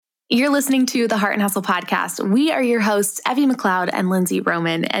You're listening to the Heart and Hustle podcast. We are your hosts, Evie McLeod and Lindsay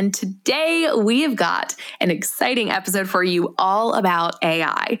Roman. And today we have got an exciting episode for you all about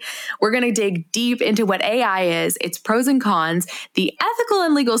AI. We're going to dig deep into what AI is, its pros and cons, the ethical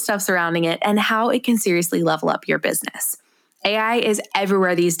and legal stuff surrounding it, and how it can seriously level up your business. AI is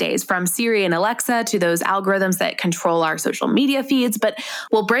everywhere these days, from Siri and Alexa to those algorithms that control our social media feeds, but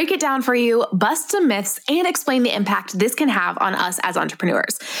we'll break it down for you, bust some myths, and explain the impact this can have on us as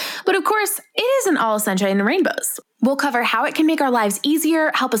entrepreneurs. But of course, it isn't all sunshine and rainbows. We'll cover how it can make our lives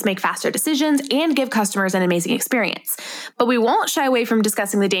easier, help us make faster decisions, and give customers an amazing experience. But we won't shy away from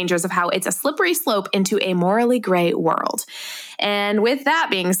discussing the dangers of how it's a slippery slope into a morally gray world. And with that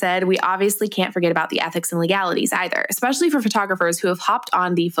being said, we obviously can't forget about the ethics and legalities either, especially for photographers who have hopped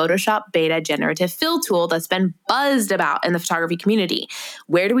on the Photoshop beta generative fill tool that's been buzzed about in the photography community.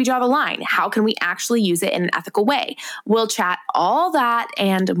 Where do we draw the line? How can we actually use it in an ethical way? We'll chat all that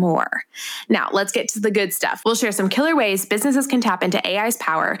and more. Now, let's get to the good stuff. We'll share some killer ways businesses can tap into AI's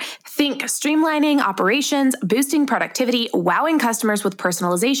power. Think streamlining operations, boosting productivity, wowing customers with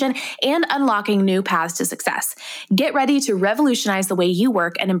personalization, and unlocking new paths to success. Get ready to revolutionize the way you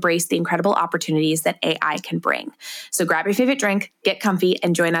work and embrace the incredible opportunities that AI can bring. So grab your favorite drink, get comfy,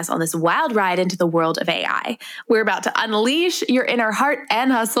 and join us on this wild ride into the world of AI. We're about to unleash your inner heart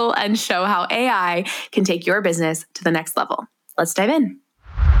and hustle and show how AI can take your business to the next level. Let's dive in.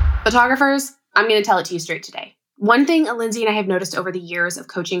 Photographers, I'm going to tell it to you straight today. One thing Lindsay and I have noticed over the years of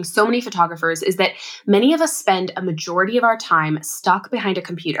coaching so many photographers is that many of us spend a majority of our time stuck behind a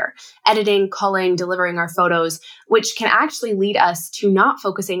computer, editing, culling, delivering our photos, which can actually lead us to not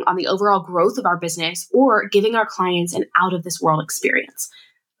focusing on the overall growth of our business or giving our clients an out-of-this-world experience.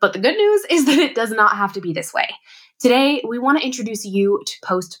 But the good news is that it does not have to be this way. Today, we want to introduce you to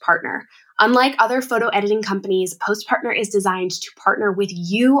PostPartner. Unlike other photo editing companies, PostPartner is designed to partner with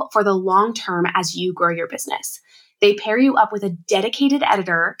you for the long term as you grow your business. They pair you up with a dedicated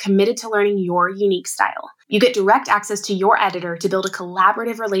editor committed to learning your unique style. You get direct access to your editor to build a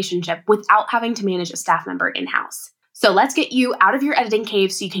collaborative relationship without having to manage a staff member in-house. So let's get you out of your editing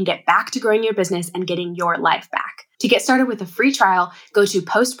cave so you can get back to growing your business and getting your life back. To get started with a free trial, go to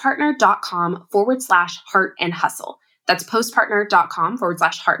postpartner.com/heart and hustle. That's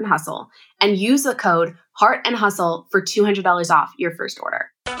postpartner.com/heart and hustle and use the code heart and hustle for $200 off your first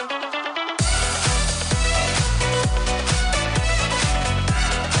order.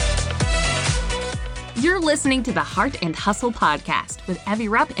 You're listening to the Heart and Hustle podcast with Evie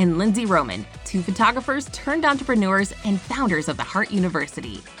Rupp and Lindsay Roman, two photographers turned entrepreneurs and founders of the Heart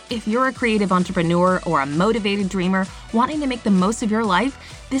University. If you're a creative entrepreneur or a motivated dreamer wanting to make the most of your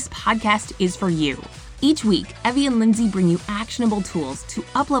life, this podcast is for you. Each week, Evie and Lindsay bring you actionable tools to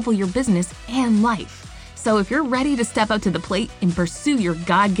uplevel your business and life. So if you're ready to step up to the plate and pursue your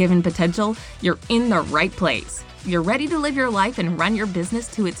God-given potential, you're in the right place. You're ready to live your life and run your business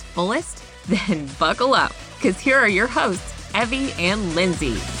to its fullest? Then buckle up, because here are your hosts, Evie and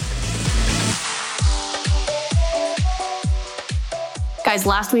Lindsay. Guys,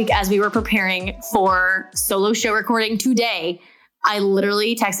 last week as we were preparing for solo show recording today, I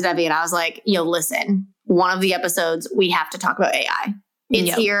literally texted Evie and I was like, yo, listen, one of the episodes, we have to talk about AI.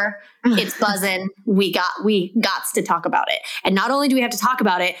 It's here. It's buzzing. We got to talk about it. And not only do we have to talk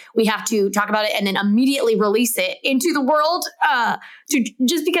about it, we have to talk about it and then immediately release it into the world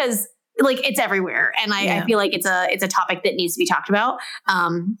just because it's everywhere. And I feel like it's a topic that needs to be talked about,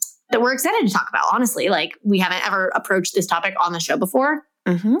 that we're excited to talk about. Honestly, we haven't ever approached this topic on the show before.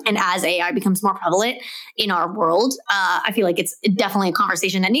 Mm-hmm. And as AI becomes more prevalent in our world, I feel like it's definitely a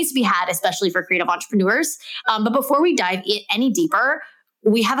conversation that needs to be had, especially for creative entrepreneurs. But before we dive any deeper,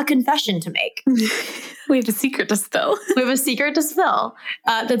 we have a confession to make. We have a secret to spill.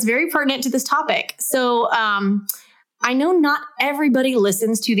 That's very pertinent to this topic. So I know not everybody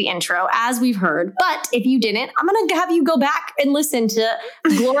listens to the intro, as we've heard, but if you didn't, I'm going to have you go back and listen to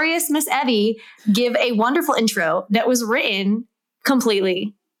glorious Miss Evie give a wonderful intro that was written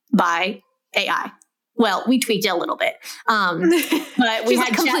completely by AI. Well, we tweaked it a little bit. But we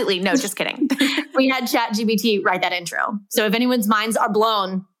had completely. No, just kidding. We had ChatGPT write that intro. So if anyone's minds are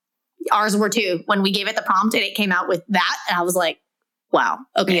blown, ours were too. When we gave it the prompt and it came out with that, and I was like, wow,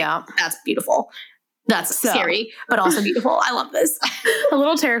 okay, yeah, that's beautiful. That's scary, but also beautiful. I love this. A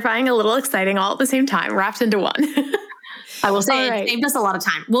little terrifying, a little exciting, all at the same time, wrapped into one. I will say it saved us a lot of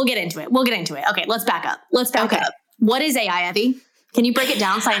time. We'll get into it. Okay, let's back up. What is AI, Evie? Can you break it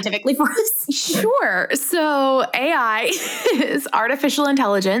down scientifically for us? Sure. So AI is artificial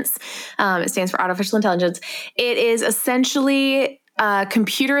intelligence. It stands for artificial intelligence. It is essentially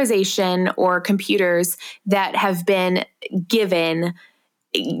computerization or computers that have been given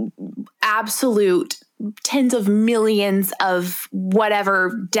absolute tens of millions of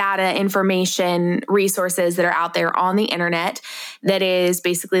whatever data, information, resources that are out there on the internet that is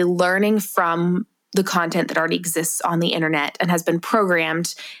basically learning from the content that already exists on the internet and has been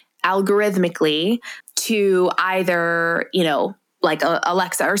programmed algorithmically to either, like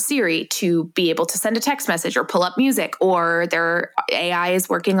Alexa or Siri to be able to send a text message or pull up music, or their AI is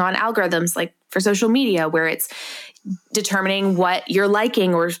working on algorithms like for social media where it's determining what you're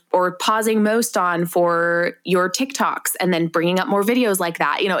liking or pausing most on for your TikToks and then bringing up more videos like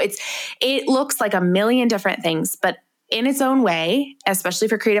that. It looks like a million different things, but in its own way, especially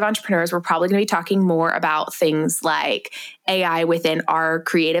for creative entrepreneurs, we're probably going to be talking more about things like AI within our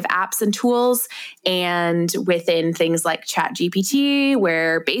creative apps and tools, and within things like ChatGPT,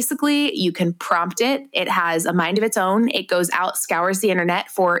 where basically you can prompt it. It has a mind of its own. It goes out, scours the internet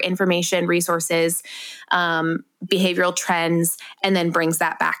for information, resources, behavioral trends, and then brings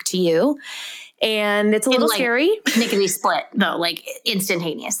that back to you. And it's a little scary. Lickety split though, like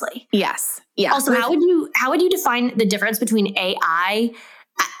instantaneously. Yes. Yeah. Also, how would you define the difference between AI,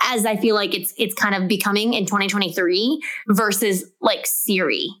 as I feel like it's kind of becoming in 2023, versus like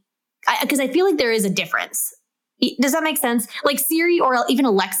Siri? Because I feel like there is a difference. Does that make sense? Like Siri or even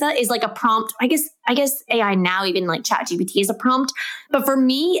Alexa is like a prompt. I guess AI now, even like ChatGPT is a prompt. But for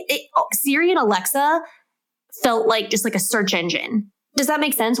me, Siri and Alexa felt like just like a search engine. Does that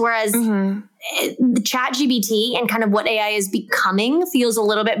make sense? Whereas the ChatGPT and kind of what AI is becoming feels a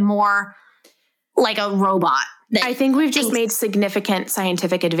little bit more like a robot. I think we've just made significant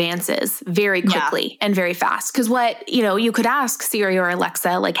scientific advances very quickly and very fast. Because you could ask Siri or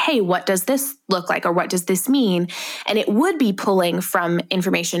Alexa, like, hey, what does this look like? Or what does this mean? And it would be pulling from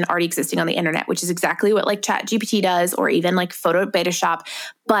information already existing on the internet, which is exactly what like ChatGPT does, or even like Photo Beta Shop.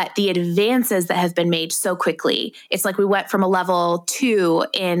 But the advances that have been made so quickly, it's like we went from a level 2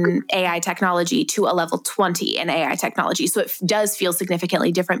 in AI technology to a level 20 in AI technology. So it does feel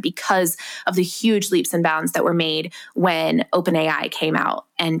significantly different because of the huge leaps and bounds that were made when OpenAI came out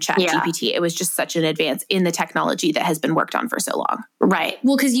and ChatGPT. Yeah. It was just such an advance in the technology that has been worked on for so long. Right.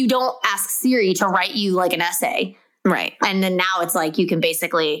 Well, because you don't ask Siri to write you like an essay. Right. And then now it's like you can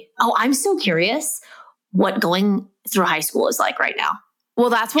basically, I'm so curious what going through high school is like right now. Well,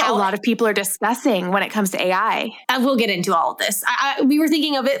 that's what a lot of people are discussing when it comes to AI. And we'll get into all of this. We were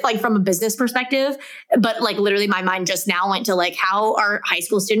thinking of it like from a business perspective, but like literally my mind just now went to like, how are high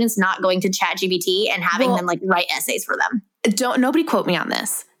school students not going to ChatGPT and having them like write essays for them? Nobody quote me on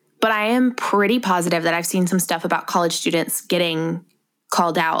this, but I am pretty positive that I've seen some stuff about college students getting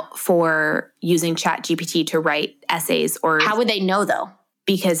called out for using ChatGPT to write essays. Or how would they know though?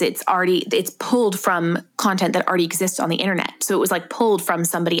 Because it's pulled from content that already exists on the internet. So it was like pulled from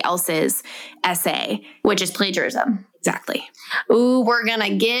somebody else's essay. Which is plagiarism. Exactly. Ooh, we're going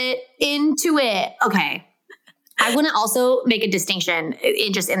to get into it. Okay. I want to also make a distinction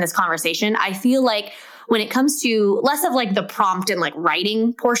in this conversation. I feel like when it comes to less of like the prompt and like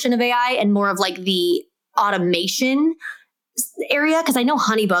writing portion of AI and more of like the automation area, because I know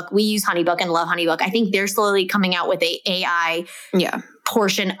HoneyBook, we use HoneyBook and love HoneyBook. I think they're slowly coming out with a AI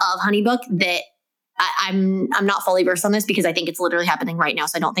portion of HoneyBook that I'm not fully versed on this because I think it's literally happening right now.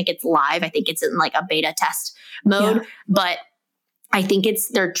 So I don't think it's live. I think it's in like a beta test mode, but I think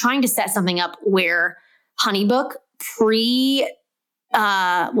they're trying to set something up where HoneyBook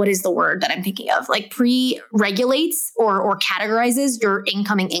what is the word that I'm thinking of? Like pre-regulates or categorizes your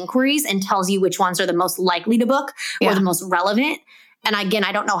incoming inquiries and tells you which ones are the most likely to book or the most relevant. And again,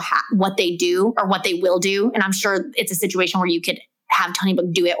 I don't know what they do or what they will do. And I'm sure it's a situation where you could have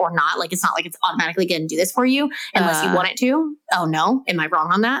HoneyBook do it or not. Like, it's not like it's automatically going to do this for you unless you want it to. Oh no. Am I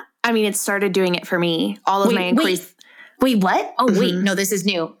wrong on that? I mean, it started doing it for me. All of my inquiries. Wait, what? Oh, wait. No, this is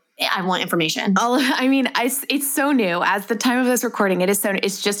new. I want information. It's so new. As the time of this recording,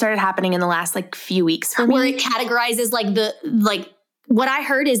 it's just started happening in the last like few weeks for me. Where it categorizes what I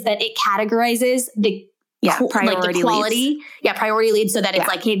heard is that it categorizes the priority the quality. Leads. Yeah, priority leads so that it's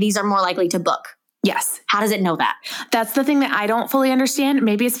like, hey, these are more likely to book. Yes. How does it know that? That's the thing that I don't fully understand.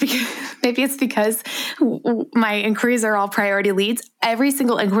 Maybe it's because my inquiries are all priority leads. Every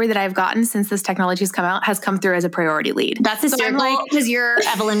single inquiry that I've gotten since this technology has come out has come through as a priority lead. That's hysterical because you're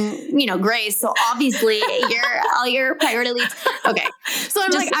Evelyn, Grace. So obviously all your priority leads. Okay. So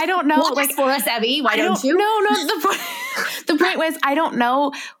I'm I don't know. Like for us, Evie, why don't you? No. The point was, I don't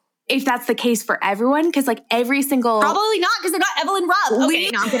know if that's the case for everyone. Because like every single. Probably not because they're not Evelyn Rubb.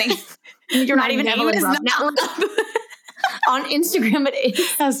 Okay, no, I'm kidding. You're not even Evelyn Rubb. On Instagram, it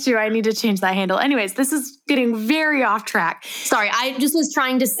is. That's true. I need to change that handle. Anyways, this is getting very off track. Sorry, I just was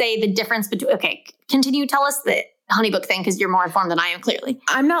trying to say the difference between. Okay, continue. Tell us Honeybook thing because you're more informed than I am, clearly.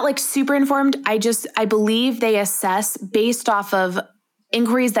 I'm not like super informed. I believe they assess based off of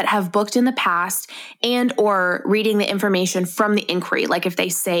inquiries that have booked in the past and or reading the information from the inquiry. Like if they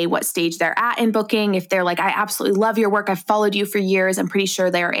say what stage they're at in booking, if they're like, I absolutely love your work, I've followed you for years, I'm pretty sure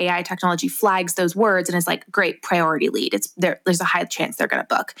their AI technology flags those words and is like, great, priority lead. There's a high chance they're going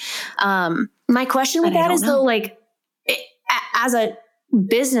to book. My question with that is though, like as a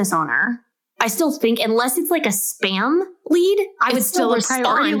business owner, I still think unless it's like a spam lead, I would still respond.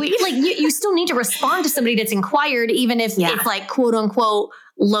 Priority lead. Like you still need to respond to somebody that's inquired, even if it's like quote unquote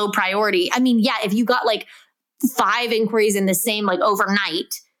low priority. I mean, yeah, if you got like 5 inquiries in the same like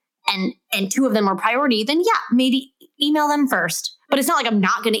overnight and 2 of them are priority, then yeah, maybe email them first. But it's not like I'm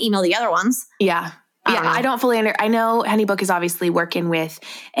not going to email the other ones. Yeah. I don't fully I know Honeybook is obviously working with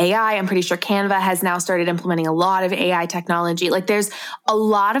AI. I'm pretty sure Canva has now started implementing a lot of AI technology. Like there's a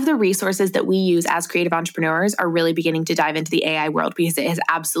lot of the resources that we use as creative entrepreneurs are really beginning to dive into the AI world because it has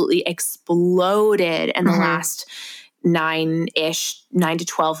absolutely exploded in the last 9 to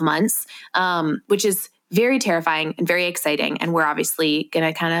 12 months, which is very terrifying and very exciting. And we're obviously going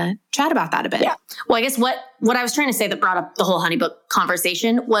to kind of chat about that a bit. Yeah. Well, I guess what I was trying to say that brought up the whole Honeybook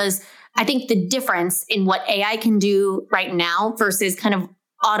conversation was I think the difference in what AI can do right now versus kind of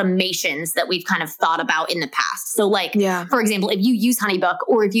automations that we've kind of thought about in the past. So like, for example, if you use Honeybook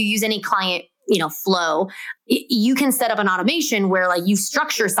or if you use any client, flow, you can set up an automation where like you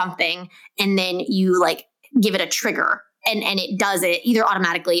structure something and then you like give it a trigger and it does it either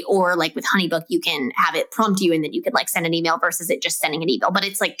automatically or like with Honeybook, you can have it prompt you and then you could like send an email versus it just sending an email, but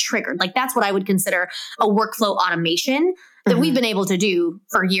it's like triggered. Like that's what I would consider a workflow automation that we've been able to do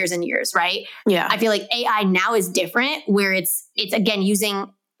for years and years, right? Yeah. I feel like AI now is different where it's again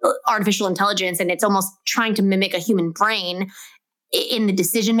using artificial intelligence and it's almost trying to mimic a human brain in the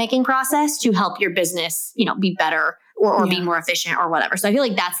decision-making process to help your business, be better or be more efficient or whatever. So I feel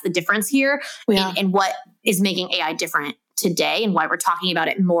like that's the difference here and what is making AI different today and why we're talking about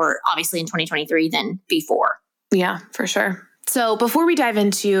it more obviously in 2023 than before. Yeah, for sure. So before we dive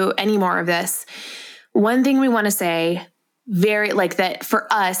into any more of this, one thing we want to say that for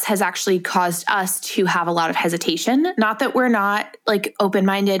us has actually caused us to have a lot of hesitation. Not that we're not like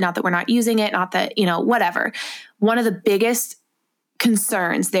open-minded, not that we're not using it, not that, whatever. One of the biggest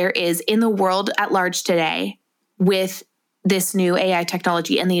concerns there is in the world at large today with this new AI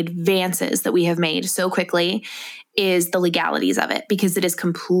technology and the advances that we have made so quickly is the legalities of it, because it is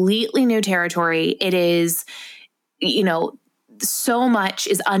completely new territory. It is, so much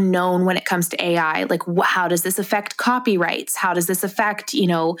is unknown when it comes to AI. Like, how does this affect copyrights? How does this affect,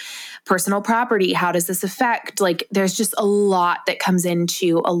 personal property? How does this affect, there's just a lot that comes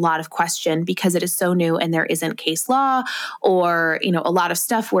into a lot of question because it is so new and there isn't case law or, a lot of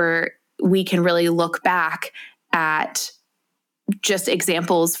stuff where we can really look back at just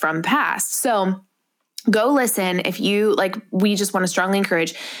examples from past. So go listen. If you we just want to strongly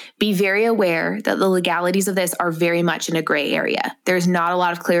encourage, be very aware that the legalities of this are very much in a gray area. There's not a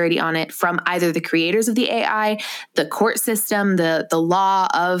lot of clarity on it from either the creators of the AI, the court system, the law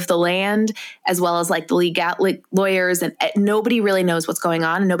of the land, as well as the lawyers. And nobody really knows what's going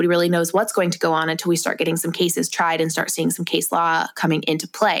on. And nobody really knows what's going to go on until we start getting some cases tried and start seeing some case law coming into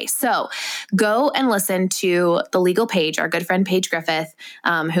play. So go and listen to the legal Paige, our good friend Paige Griffith,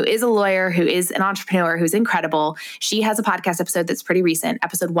 who is a lawyer, who is an entrepreneur, who's incredible. She has a podcast episode that's pretty recent,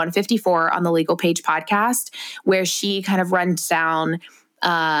 episode 154 on the Legal Paige podcast, where she kind of runs down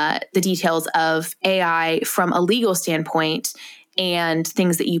the details of AI from a legal standpoint and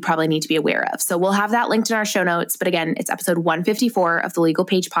things that you probably need to be aware of. So we'll have that linked in our show notes. But again, it's episode 154 of the Legal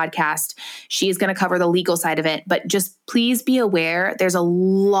Paige podcast. She is going to cover the legal side of it, but just please be aware there's a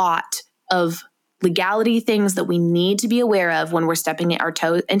lot of legality things that we need to be aware of when we're stepping our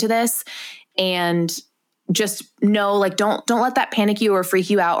toe into this. And just know, don't let that panic you or freak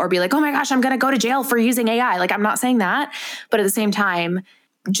you out or be like, oh my gosh, I'm going to go to jail for using AI. I'm not saying that, but at the same time,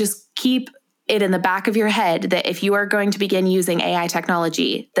 just keep it in the back of your head that if you are going to begin using AI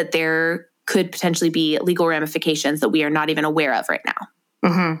technology, that there could potentially be legal ramifications that we are not even aware of right now.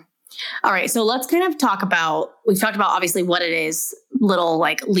 Mm-hmm. All right. So let's kind of we've talked about obviously what it is, little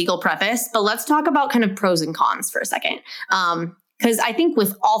legal preface, but let's talk about kind of pros and cons for a second. Because I think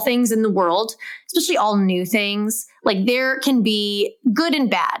with all things in the world, especially all new things, there can be good and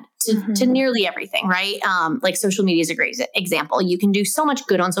bad to nearly everything, right? Social media is a great example. You can do so much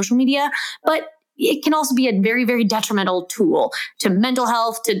good on social media, but it can also be a very, very detrimental tool to mental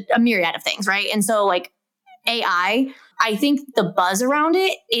health, to a myriad of things, right? And so AI, I think the buzz around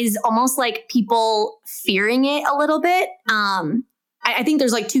it is almost like people fearing it a little bit. I think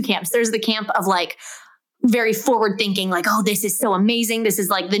there's 2 camps. There's the camp of very forward thinking, like, oh, this is so amazing. This is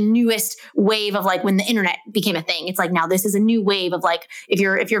like the newest wave of like when the internet became a thing. It's like, now this is a new wave of like, if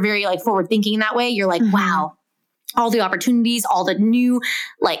you're very like forward thinking in that way, you're like, wow, all the opportunities, all the new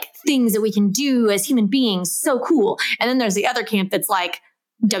like things that we can do as human beings. So cool. And then there's the other camp that's like,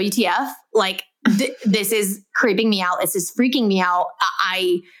 WTF, like this is creeping me out. This is freaking me out.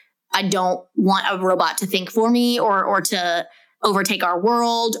 I don't want a robot to think for me or to overtake our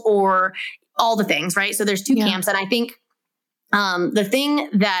world or all the things, right? So there's two camps. And I think the thing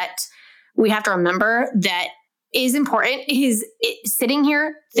that we have to remember that is important is sitting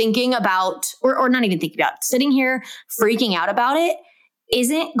here thinking about, or not even thinking about, sitting here freaking out about it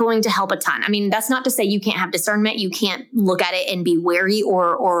isn't going to help a ton. I mean, that's not to say you can't have discernment. You can't look at it and be wary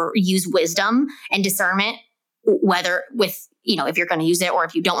or use wisdom and discernment, whether with, if you're going to use it or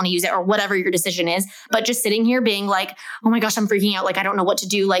if you don't want to use it or whatever your decision is. But just sitting here being like, oh my gosh, I'm freaking out. Like, I don't know what to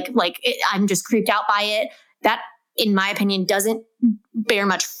do. I'm just creeped out by it. That, in my opinion, doesn't bear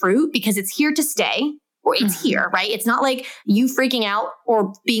much fruit because it's here to stay. Or it's here, right? It's not like you freaking out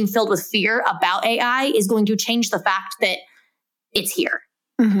or being filled with fear about AI is going to change the fact that it's here.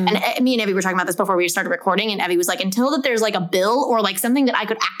 And me and Evie were talking about this before we started recording. And Evie was like, until that there's like a bill or like something that I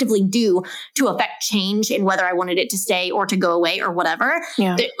could actively do to affect change in whether I wanted it to stay or to go away or whatever,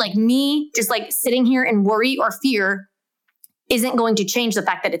 like me just like sitting here in worry or fear isn't going to change the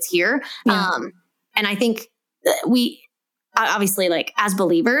fact that it's here. And I think we obviously, like as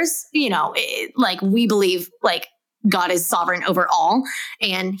believers, like we believe like God is sovereign over all,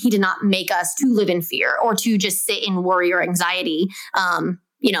 and he did not make us to live in fear or to just sit in worry or anxiety.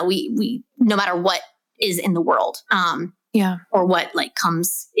 We no matter what is in the world, or what like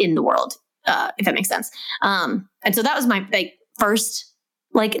comes in the world, if that makes sense. And so that was my like first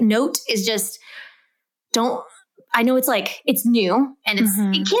like note is just I know it's like, it's new and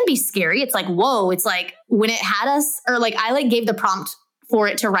it can be scary. It's like, whoa, it's like when it had us, or like I like gave the prompt for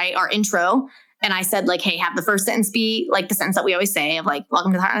it to write our intro. And I said like, hey, have the first sentence be like the sentence that we always say of like,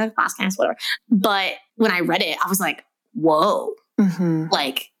 welcome to the Heart of the Podcast, whatever. But when I read it, I was like, whoa,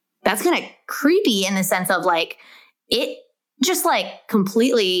 like that's kind of creepy in the sense of like, it just like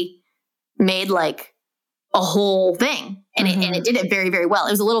completely made like a whole thing. And it did it very, very well.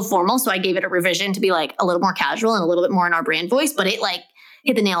 It was a little formal. So I gave it a revision to be like a little more casual and a little bit more in our brand voice, but it like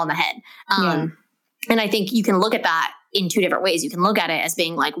hit the nail on the head. And I think you can look at that in two different ways. You can look at it as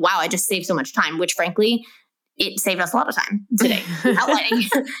being like, wow, I just saved so much time, which frankly, it saved us a lot of time today outlining.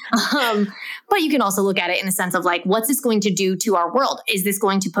 But you can also look at it in the sense of like, what's this going to do to our world? Is this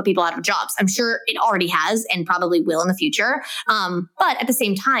going to put people out of jobs? I'm sure it already has and probably will in the future. But at the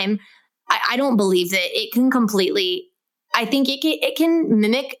same time, I don't believe that it can completely, I think it can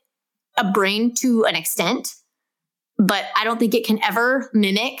mimic a brain to an extent, but I don't think it can ever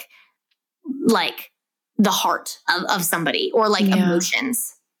mimic like the heart of somebody or like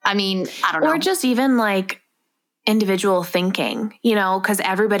emotions. I mean, I don't know. Or just even like individual thinking, because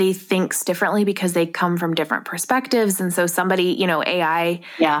everybody thinks differently because they come from different perspectives. And so somebody, AI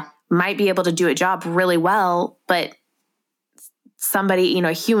might be able to do a job really well, but somebody,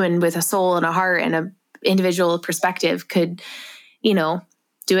 a human with a soul and a heart and a individual perspective could,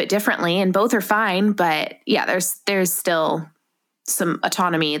 do it differently, and both are fine. But yeah, there's still some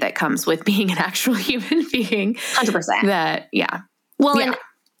autonomy that comes with being an actual human being. 100%. And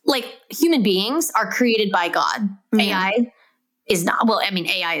like human beings are created by God. AI is not. Well, I mean,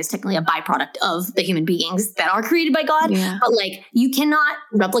 AI is technically a byproduct of the human beings that are created by God. But like you cannot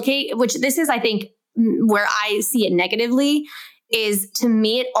replicate, which this is, I think, where I see it negatively is, to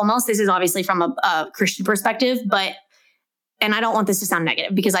me, it almost, this is obviously from a Christian perspective, but, and I don't want this to sound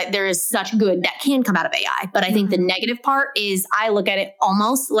negative because there is such good that can come out of AI. But I think the negative part is I look at it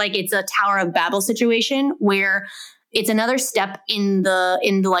almost like it's a Tower of Babel situation where it's another step in the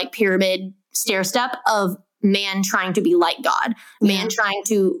like pyramid stair step of man trying to be like God, man trying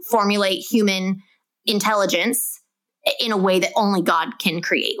to formulate human intelligence in a way that only God can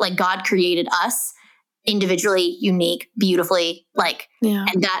create. Like God created us individually, unique, beautifully,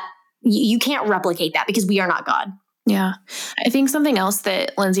 and that you can't replicate that because we are not God. Yeah. I think something else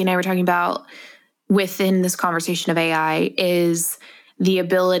that Lindsay and I were talking about within this conversation of AI is the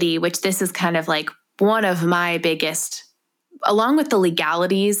ability, which this is kind of like one of my biggest, along with the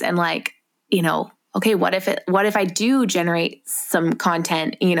legalities and like, okay, what if I do generate some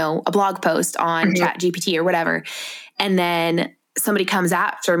content, a blog post on ChatGPT or whatever, and then somebody comes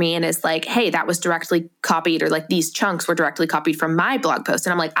after me and is like, hey, that was directly copied, or like these chunks were directly copied from my blog post.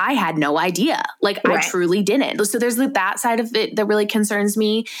 And I'm like, I had no idea. Like I truly didn't. So there's that side of it that really concerns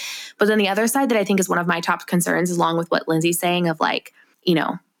me. But then the other side that I think is one of my top concerns, along with what Lindsay's saying of like,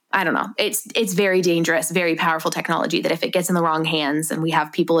 I don't know. It's very dangerous, very powerful technology that if it gets in the wrong hands and we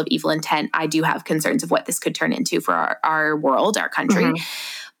have people of evil intent, I do have concerns of what this could turn into for our world, our country. Mm-hmm.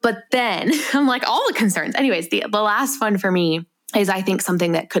 But then I'm like, all the concerns. Anyways, the last one for me is I think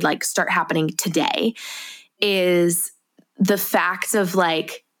something that could like start happening today is the fact of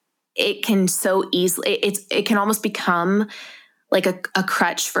like, it can so easily, it can almost become like a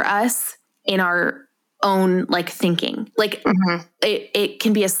crutch for us in our own like thinking. Like mm-hmm. it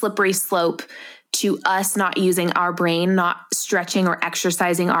can be a slippery slope to us not using our brain, not stretching or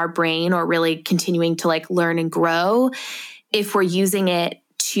exercising our brain or really continuing to like learn and grow if we're using it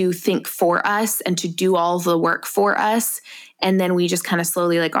to think for us and to do all the work for us. And then we just kind of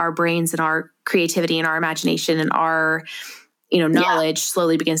slowly, like our brains and our creativity and our imagination and our, knowledge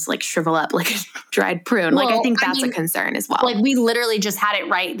slowly begins to like shrivel up like a dried prune. Well, like, I think that's a concern as well. Like we literally just had it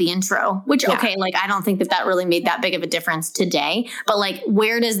right, the intro, which, okay, like I don't think that really made that big of a difference today, but like,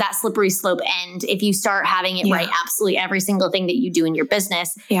 where does that slippery slope end? If you start having it right, absolutely every single thing that you do in your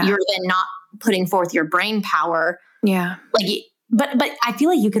business, you're then not putting forth your brain power. Yeah. Like, but I feel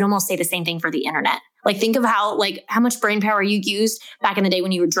like you could almost say the same thing for the internet. Like, think of how much brain power you used back in the day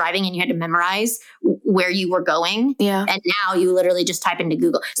when you were driving and you had to memorize where you were going. Yeah. And now you literally just type into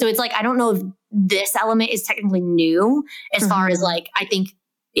Google. So it's like, I don't know if this element is technically new as far as like, I think,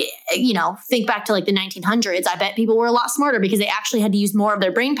 think back to like the 1900s. I bet people were a lot smarter because they actually had to use more of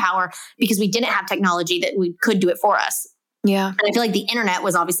their brain power because we didn't have technology that we could do it for us. Yeah. And I feel like the internet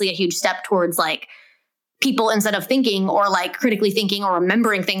was obviously a huge step towards like, people, instead of thinking or like critically thinking or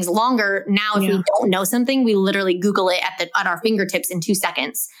remembering things longer, now if we don't know something, we literally Google it at our fingertips in 2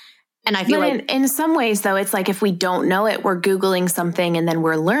 seconds. And I feel like in some ways though, it's like if we don't know it, we're Googling something and then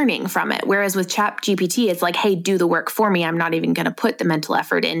we're learning from it. Whereas with ChatGPT, it's like, hey, do the work for me. I'm not even going to put the mental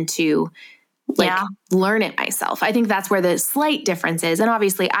effort into learn it myself. I think that's where the slight difference is. And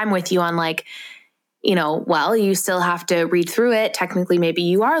obviously I'm with you on like, you still have to read through it. Technically, maybe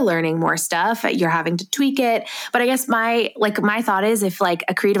you are learning more stuff. You're having to tweak it. But I guess my thought is if like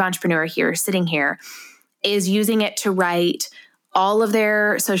a creative entrepreneur here sitting here is using it to write all of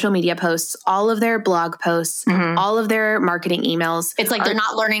their social media posts, all of their blog posts, all of their marketing emails. It's like they're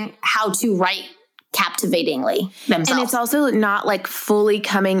not learning how to write captivatingly themselves. And it's also not like fully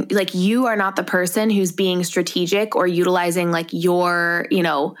coming, like you are not the person who's being strategic or utilizing like your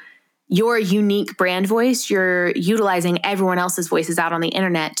unique brand voice. You're utilizing everyone else's voices out on the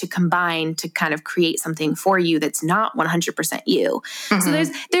internet to combine to kind of create something for you that's not 100% you. So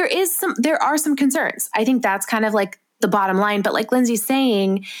there are some concerns. I think that's kind of like the bottom line. But like Lindsay's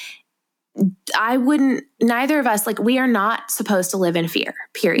saying, neither of us, like we are not supposed to live in fear,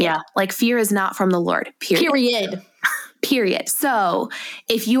 period. Yeah. Like fear is not from the Lord, period. So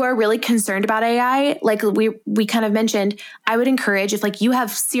if you are really concerned about AI, like we kind of mentioned, I would encourage if like you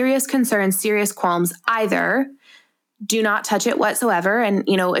have serious concerns, serious qualms, either do not touch it whatsoever. And,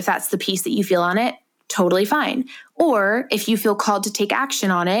 if that's the piece that you feel on it, totally fine. Or if you feel called to take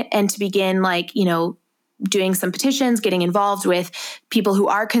action on it and to begin like, doing some petitions, getting involved with people who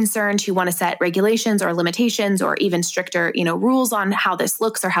are concerned, who want to set regulations or limitations or even stricter, rules on how this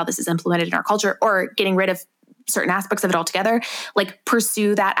looks or how this is implemented in our culture, or getting rid of certain aspects of it altogether, like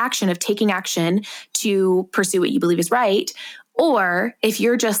pursue that action of taking action to pursue what you believe is right. Or if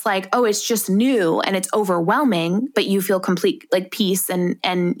you're just like, oh, it's just new and it's overwhelming, but you feel complete like peace and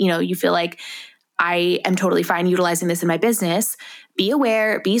you feel like I am totally fine utilizing this in my business, be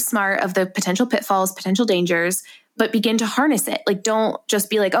aware, be smart of the potential pitfalls, potential dangers, but begin to harness it. Like, don't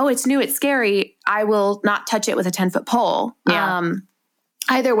just be like, oh, it's new, it's scary, I will not touch it with a 10-foot pole. Yeah.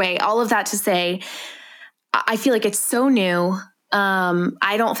 Either way, all of that to say, I feel like it's so new.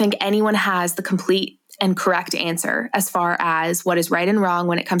 I don't think anyone has the complete and correct answer as far as what is right and wrong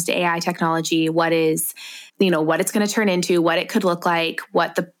when it comes to AI technology, what is, what it's going to turn into, what it could look like,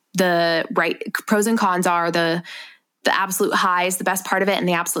 what the right pros and cons are, the absolute highs, the best part of it, and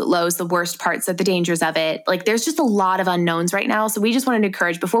the absolute lows, the worst parts of the dangers of it. Like there's just a lot of unknowns right now. So we just wanted to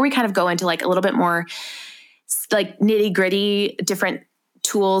encourage, before we kind of go into like a little bit more like nitty gritty, different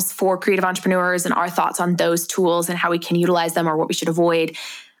tools for creative entrepreneurs and our thoughts on those tools and how we can utilize them or what we should avoid.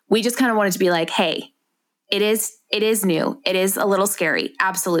 We just kind of wanted to be like, hey, it is new. It is a little scary.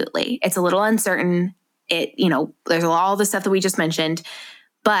 Absolutely. It's a little uncertain. There's all the stuff that we just mentioned,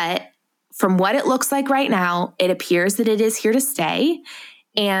 but from what it looks like right now, it appears that it is here to stay.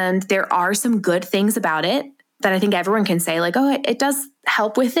 And there are some good things about it that I think everyone can say like, oh, it does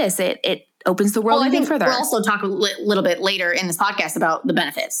help with this. It opens the world even further. We'll also talk a little bit later in this podcast about the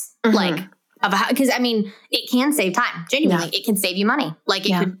benefits, because I mean, it can save time. Genuinely, it can save you money. Like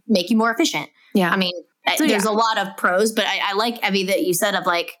it could make you more efficient. Yeah. I mean, there's a lot of pros, but I like, Evie, that you said of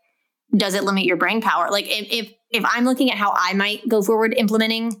like, does it limit your brain power? Like if I'm looking at how I might go forward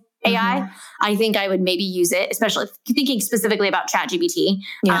implementing AI, I think I would maybe use it, especially thinking specifically about ChatGPT,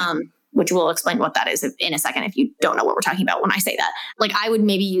 which we'll explain what that is in a second if you don't know what we're talking about when I say that. Like I would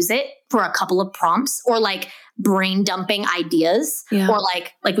maybe use it for a couple of prompts or like brain dumping ideas, or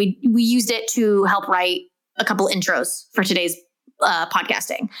like we used it to help write a couple intros for today's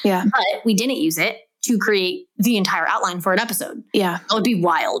podcasting. Yeah, but we didn't use it to create the entire outline for an episode. Yeah, that would be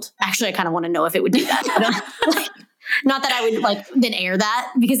wild. Actually, I kind of want to know if it would do that. Not that I would like then air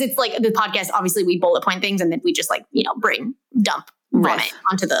that, because it's like the podcast, obviously we bullet point things and then we just like, brain dump vomit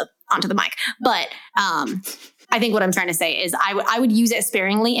onto the mic. But I think what I'm trying to say is I would use it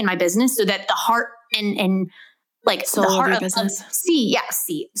sparingly in my business so that the heart and like soul the heart of business.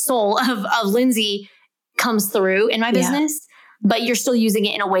 Soul of Lindsay comes through in my business, but you're still using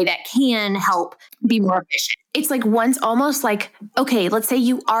it in a way that can help be more efficient. It's like once almost like, okay, let's say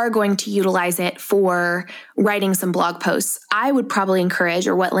you are going to utilize it for writing some blog posts. I would probably encourage,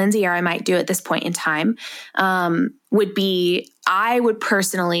 or what Lindsay or I might do at this point in time, would be, I would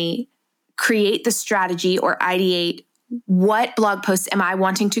personally create the strategy or ideate what blog posts am I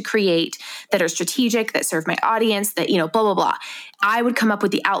wanting to create that are strategic, that serve my audience, that, blah, blah, blah. I would come up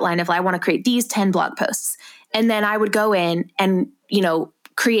with the outline of, I want to create these 10 blog posts. And then I would go in and,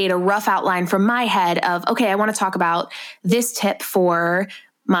 create a rough outline from my head of, okay, I want to talk about this tip for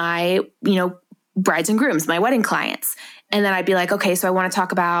my, brides and grooms, my wedding clients. And then I'd be like, okay, so I want to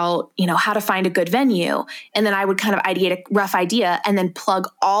talk about, how to find a good venue. And then I would kind of ideate a rough idea and then plug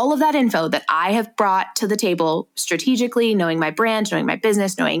all of that info that I have brought to the table strategically, knowing my brand, knowing my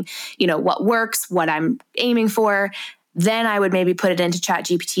business, knowing, what works, what I'm aiming for. Then I would maybe put it into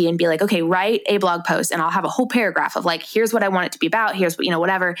ChatGPT and be like, okay, write a blog post, and I'll have a whole paragraph of like, here's what I want it to be about. Here's what,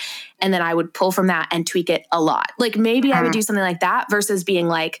 whatever. And then I would pull from that and tweak it a lot. Like maybe I would do something like that versus being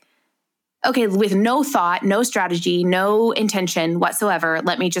like, okay, with no thought, no strategy, no intention whatsoever,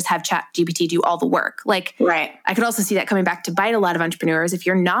 let me just have ChatGPT do all the work. Like, I could also see that coming back to bite a lot of entrepreneurs. If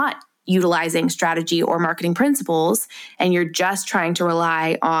you're not utilizing strategy or marketing principles and you're just trying to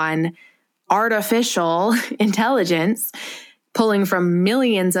rely on artificial intelligence, pulling from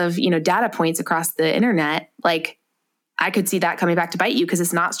millions of, data points across the internet, like I could see that coming back to bite you because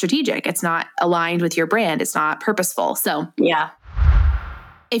it's not strategic. It's not aligned with your brand. It's not purposeful. So yeah.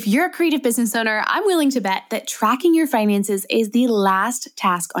 If you're a creative business owner, I'm willing to bet that tracking your finances is the last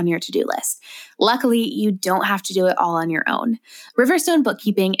task on your to-do list. Luckily, you don't have to do it all on your own. Riverstone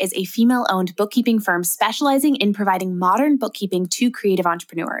Bookkeeping is a female-owned bookkeeping firm specializing in providing modern bookkeeping to creative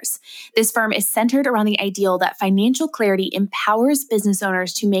entrepreneurs. This firm is centered around the ideal that financial clarity empowers business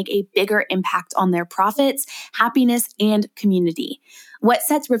owners to make a bigger impact on their profits, happiness, and community. What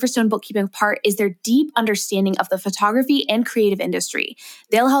sets Riverstone Bookkeeping apart is their deep understanding of the photography and creative industry.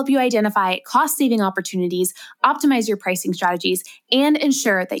 They'll help you identify cost-saving opportunities, optimize your pricing strategies, and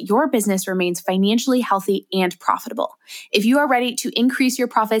ensure that your business remains financially healthy and profitable. If you are ready to increase your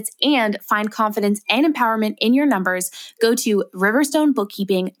profits and find confidence and empowerment in your numbers, go to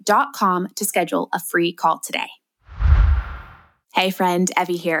riverstonebookkeeping.com to schedule a free call today. Hey friend,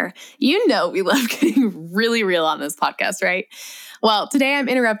 Evie here. You know we love getting really real on this podcast, right? Well, today I'm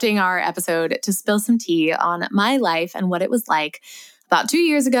interrupting our episode to spill some tea on my life and what it was like about 2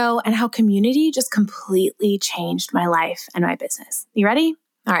 years ago and how community just completely changed my life and my business. You ready?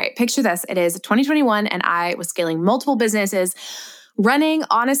 All right, picture this. It is 2021 and I was scaling multiple businesses, running.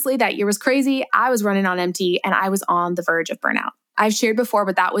 Honestly, that year was crazy. I was running on empty and I was on the verge of burnout. I've shared before,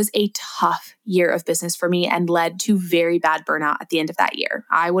 but that was a tough year of business for me and led to very bad burnout at the end of that year.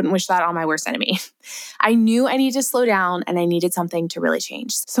 I wouldn't wish that on my worst enemy. I knew I needed to slow down and I needed something to really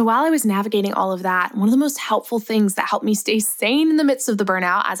change. So while I was navigating all of that, one of the most helpful things that helped me stay sane in the midst of the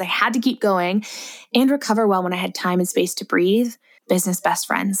burnout as I had to keep going and recover well when I had time and space to breathe, business best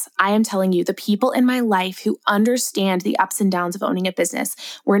friends. I am telling you, the people in my life who understand the ups and downs of owning a business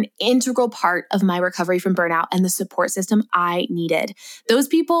were an integral part of my recovery from burnout and the support system I needed. Those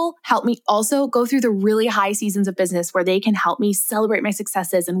people helped me also go through the really high seasons of business where they can help me celebrate my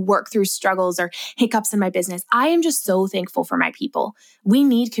successes and work through struggles or hiccups in my business. I am just so thankful for my people. We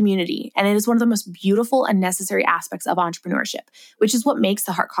need community, and it is one of the most beautiful and necessary aspects of entrepreneurship, which is what makes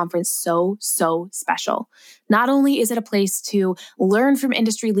the Heart Conference so special. Not only is it a place to learn from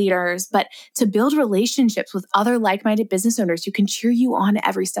industry leaders, but to build relationships with other like-minded business owners who can cheer you on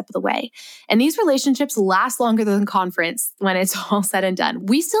every step of the way. And these relationships last longer than the conference when it's all said and done.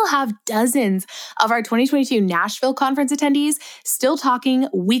 We still have dozens of our 2022 Nashville conference attendees still talking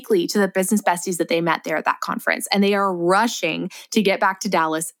weekly to the business besties that they met there at that conference. And they are rushing to get back to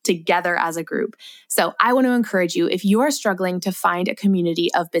Dallas together as a group. So I want to encourage you, if you are struggling to find a community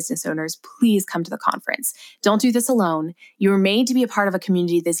of business owners, please come to the conference. Don't do this alone. You were made to be a part of a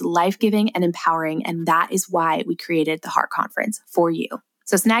community that's life-giving and empowering. And that is why we created the Heart Conference for you.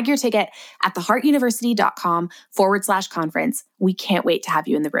 So snag your ticket at theheartuniversity.com/conference. We can't wait to have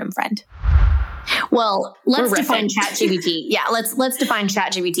you in the room, friend. Well, let's define ChatGPT. Yeah, let's define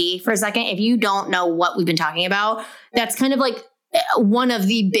ChatGPT for a second. If you don't know what we've been talking about, that's kind of like one of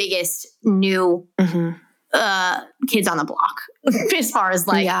the biggest new kids on the block as far as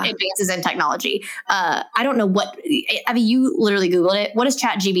like advances in technology. I don't know I mean, you literally Googled it. What does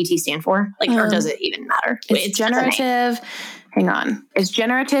ChatGPT stand for? Like, or does it even matter? It's generative. Hang on. It's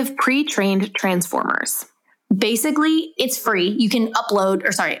generative pre-trained transformers. Basically, it's free. You can upgrade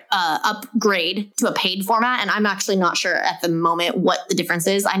to a paid format. And I'm actually not sure at the moment what the difference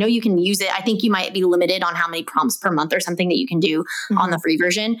is. I know you can use it. I think you might be limited on how many prompts per month or something that you can do on the free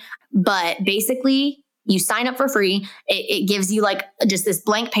version. But basically, you sign up for free. It gives you like just this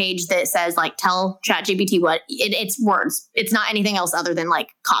blank page that says like, tell ChatGPT what it's words. It's not anything else other than like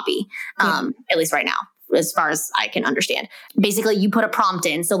copy, at least right now, as far as I can understand. Basically, you put a prompt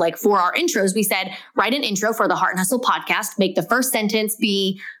in. So like for our intros, we said, write an intro for the Heart and Hustle podcast. Make the first sentence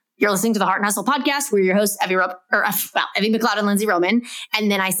be, you're listening to the Heart and Hustle podcast. We're your hosts, Evie McLeod and Lindsay Roman. And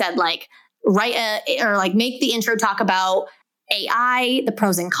then I said like, make the intro talk about AI, the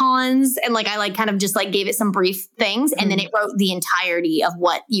pros and cons. And like, I like kind of just like gave it some brief things. And then it wrote the entirety of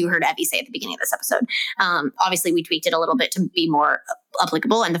what you heard Evie say at the beginning of this episode. Obviously we tweaked it a little bit to be more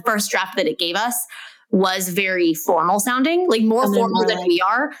applicable. And the first draft that it gave us was very formal sounding, like more formal than we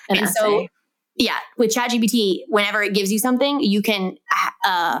are. And so, yeah, with ChatGPT, whenever it gives you something, you can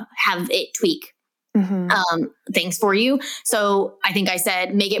have it tweak things for you. So I think I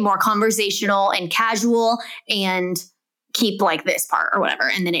said, make it more conversational and casual and keep like this part or whatever.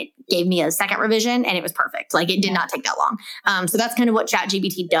 And then it gave me a second revision and it was perfect. Like it did not take that long. So that's kind of what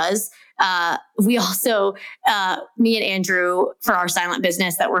ChatGPT does. We also, me and Andrew, for our silent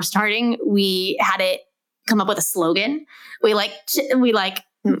business that we're starting, we had it come up with a slogan. We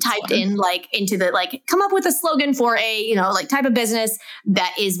typed in like into the, like, come up with a slogan for a, like type of business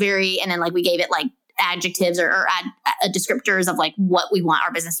that is very, and then like we gave it like adjectives or add descriptors of like what we want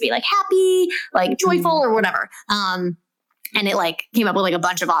our business to be, like happy, like joyful or whatever. And it like came up with like a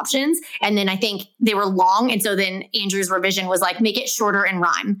bunch of options. And then I think they were long. And so then Andrew's revision was like, make it shorter and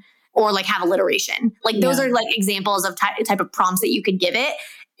rhyme or like have alliteration. Like those are like examples of type of prompts that you could give it.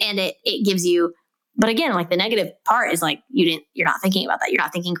 And it gives you, but again, like the negative part is like, you're not thinking about that. You're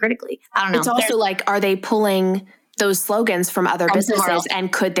not thinking critically. I don't know. It's also like, are they pulling those slogans from other businesses,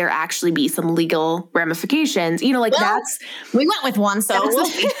 and could there actually be some legal ramifications? We went with one. So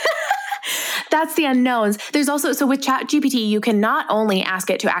that's the unknowns. There's also, so with ChatGPT, you can not only ask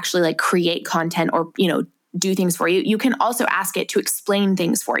it to actually like create content or, do things for you. You can also ask it to explain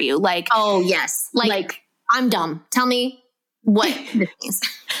things for you. Like, oh yes. Like I'm dumb. Tell me what this means.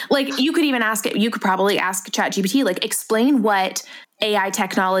 Like you could even ask it, you could probably ask ChatGPT, like explain what AI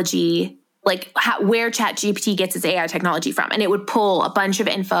technology, like where ChatGPT gets its AI technology from. And it would pull a bunch of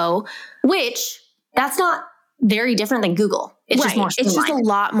info, which that's not very different than Google. It's just more streamlined. It's just a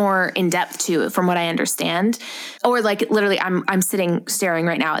lot more in depth too, from what I understand. Or like literally I'm staring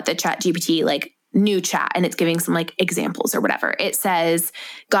right now at the ChatGPT, like new chat, and it's giving some like examples or whatever. It says,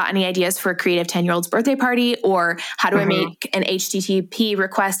 got any ideas for a creative 10-year-old's birthday party? Or how do I make an HTTP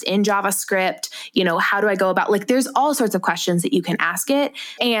request in JavaScript? How do I go about, like, there's all sorts of questions that you can ask it.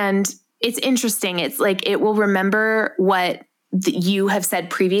 And it's interesting. It's like, it will remember what you have said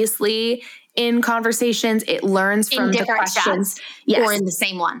previously in conversations. It learns from the questions. Yes. Or in the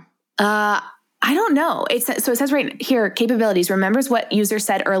same one. I don't know. It says right here, capabilities, remembers what user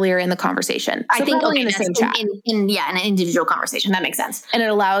said earlier in the conversation. I think in the same chat. In an individual conversation. That makes sense. And it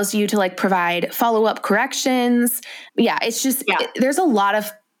allows you to like provide follow-up corrections. Yeah, it's just, there's a lot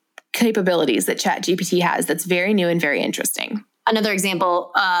of capabilities that ChatGPT has that's very new and very interesting. Another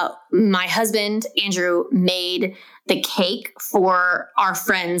example, my husband, Andrew, made the cake for our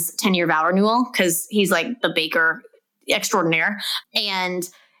friend's 10-year vow renewal because he's like the baker extraordinaire. And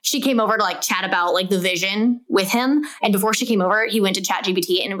she came over to like chat about like the vision with him. And before she came over, he went to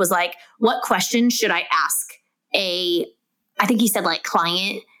ChatGPT and it was like, what question should I ask I think he said like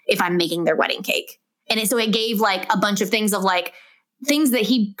client if I'm making their wedding cake? so it gave like a bunch of things of like things that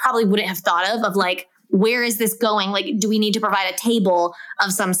he probably wouldn't have thought of like, where is this going? Like, do we need to provide a table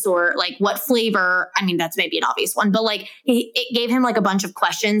of some sort? Like what flavor? I mean, that's maybe an obvious one, but like it gave him like a bunch of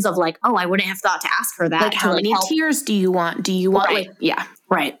questions of like, oh, I wouldn't have thought to ask her that. Like how many tiers do you want? Do you want right. like, yeah.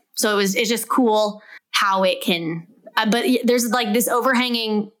 Right. So it's just cool how it can, but there's like this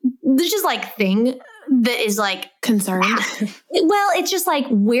overhanging, there's just like thing that is like concerned. Well, it's just like,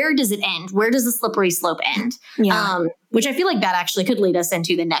 where does it end? Where does the slippery slope end? Yeah. Which I feel like that actually could lead us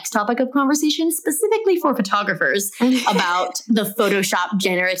into the next topic of conversation, specifically for photographers about the Photoshop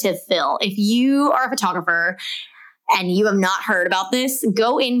generative fill. If you are a photographer and you have not heard about this,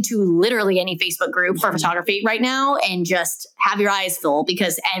 go into literally any Facebook group for photography right now and just have your eyes full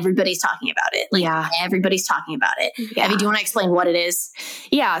because everybody's talking about it. Like everybody's talking about it. Yeah. Abby, do you want to explain what it is?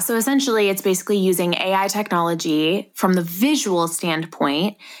 Yeah. So essentially it's basically using AI technology from the visual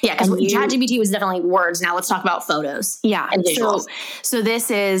standpoint. Yeah. Because ChatGPT was definitely words. Now let's talk about photos. Yeah. And visuals. So this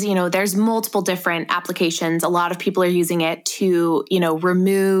is, there's multiple different applications. A lot of people are using it to,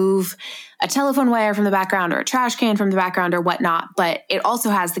 remove a telephone wire from the background or a trash can from the background or whatnot. But it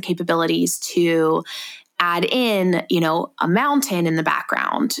also has the capabilities to add in, a mountain in the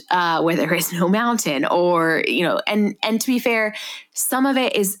background where there is no mountain or, and to be fair, some of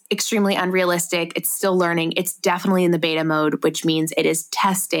it is extremely unrealistic. It's still learning. It's definitely in the beta mode, which means it is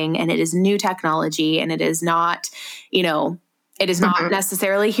testing and it is new technology and it is not, it is not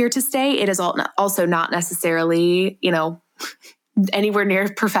necessarily here to stay. It is also not necessarily, anywhere near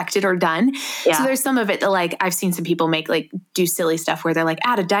perfected or done. Yeah. So there's some of it that like I've seen some people make like do silly stuff where they're like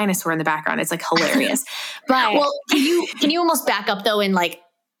add a dinosaur in the background. It's like hilarious. But well, can you almost back up though and like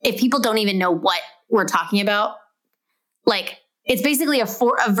if people don't even know what we're talking about, like it's basically a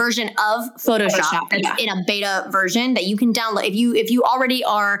version of Photoshop that's in a beta version that you can download. If you already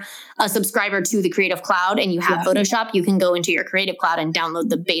are a subscriber to the Creative Cloud and you have Photoshop, you can go into your Creative Cloud and download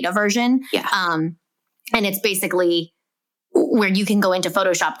the beta version. Yeah. And it's basically where you can go into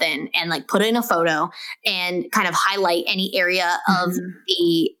Photoshop then and like put in a photo and kind of highlight any area of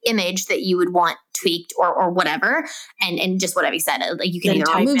the image that you would want tweaked or whatever. And just what Abby said, like you can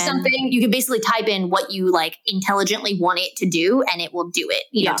either remove something, you can basically type in what you like intelligently want it to do and it will do it,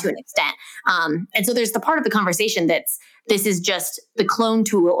 know, to an extent. And so there's the part of the conversation this is just the clone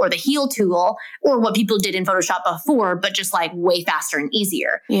tool or the heal tool or what people did in Photoshop before, but just like way faster and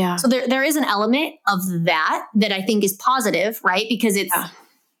easier. Yeah. So there is an element of that I think is positive, right? Because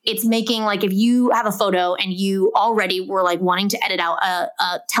it's making like, if you have a photo and you already were like wanting to edit out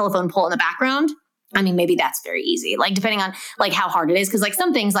a telephone pole in the background, I mean, maybe that's very easy, like depending on like how hard it is. Cause like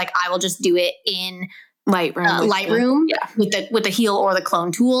some things like I will just do it in Lightroom with the heal or the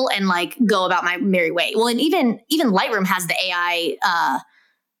clone tool and like go about my merry way. Well, and even Lightroom has the AI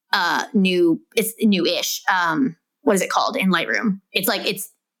it's new-ish. What is it called in Lightroom? It's like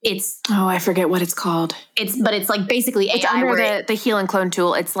it's oh, I forget what it's called. It's like basically it's AI under the heal and clone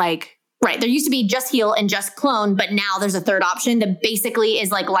tool. It's like right. There used to be just heal and just clone, but now there's a third option that basically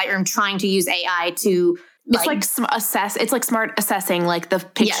is like Lightroom trying to use AI to it's like assess. It's like smart assessing like the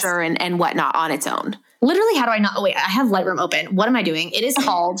picture and whatnot on its own. Literally, how do I not? Oh, wait, I have Lightroom open. What am I doing? It is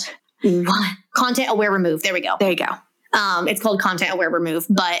called Content Aware Remove. There we go. There you go. It's called Content Aware Remove,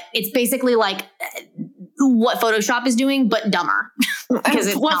 but it's basically like what Photoshop is doing, but dumber. Because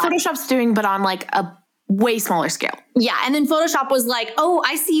it's what Photoshop's doing, but on like a way smaller scale. Yeah. And then Photoshop was like, oh,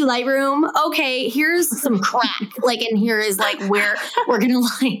 I see you, Lightroom. Okay, here's some crack. Like, and here is like where we're going to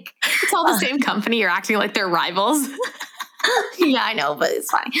like. It's all the same company. You're acting like they're rivals. Yeah, I know, but it's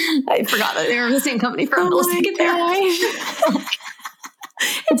fine. I forgot that they were the same company for a second there.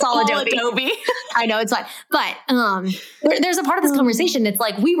 It's all Adobe. I know, it's fine. But there's a part of this conversation that's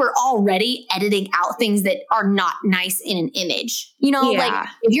like, we were already editing out things that are not nice in an image. Like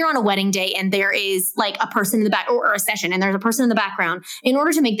if you're on a wedding day and there is like a person in the back or a session and there's a person in the background, in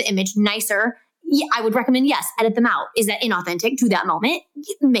order to make the image nicer, I would recommend, yes, edit them out. Is that inauthentic to that moment?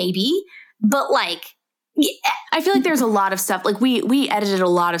 Maybe. But like, I feel like there's a lot of stuff. Like we edited a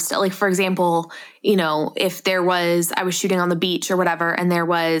lot of stuff. Like for example, if I was shooting on the beach or whatever, and there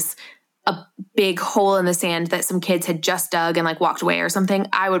was a big hole in the sand that some kids had just dug and like walked away or something,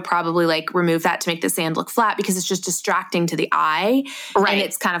 I would probably like remove that to make the sand look flat because it's just distracting to the eye. Right. And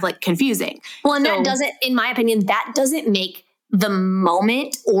it's kind of like confusing. Well, and that doesn't, in my opinion, that doesn't make the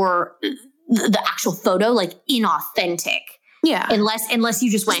moment or the actual photo like inauthentic. Yeah. Unless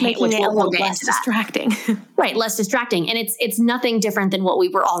you just went, making it a little less distracting. Right. Less distracting. And it's nothing different than what we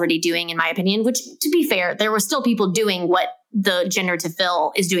were already doing, in my opinion, which to be fair, there were still people doing what the generative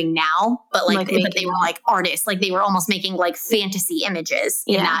fill is doing now, but but they were like artists, like they were almost making like fantasy images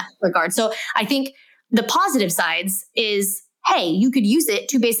in that regard. So I think the positive sides is, hey, you could use it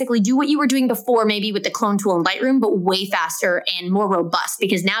to basically do what you were doing before, maybe with the clone tool in Lightroom, but way faster and more robust,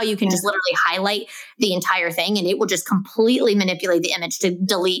 because now you can just literally highlight the entire thing and it will just completely manipulate the image to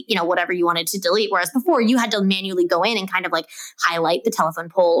delete, whatever you wanted to delete. Whereas before you had to manually go in and kind of like highlight the telephone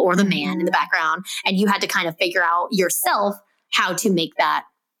pole or the man in the background. And you had to kind of figure out yourself how to make that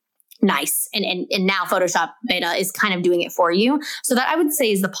nice. And now Photoshop Beta is kind of doing it for you. So that I would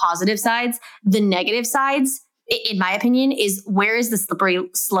say is the positive sides. The negative sides, in my opinion, is where is the slippery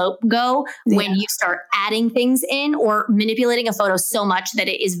slope go when you start adding things in or manipulating a photo so much that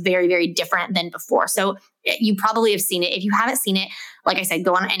it is very, very different than before. So you probably have seen it. If you haven't seen it, like I said,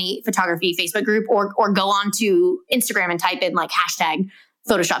 go on any photography Facebook group or go on to Instagram and type in like hashtag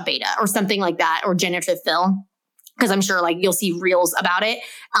Photoshop Beta or something like that, or generative fill. Because I'm sure like you'll see reels about it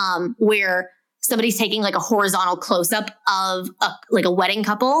where somebody's taking like a horizontal close-up of a wedding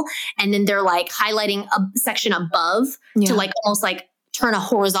couple. And then they're like highlighting a section above to like almost like turn a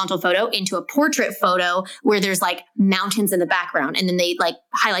horizontal photo into a portrait photo where there's like mountains in the background. And then they like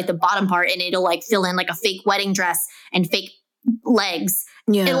highlight the bottom part and it'll like fill in like a fake wedding dress and fake legs.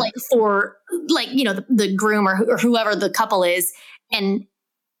 Yeah. And like for like, the groom or whoever the couple is. And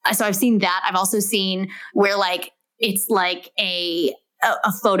so I've seen that. I've also seen where like, it's like a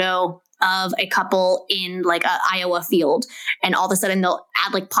photo of a couple in like a Iowa field, and all of a sudden they'll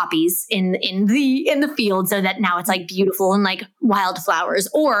add like poppies in the field so that now it's like beautiful and like wildflowers,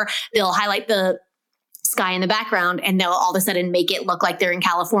 or they'll highlight the sky in the background and they'll all of a sudden make it look like they're in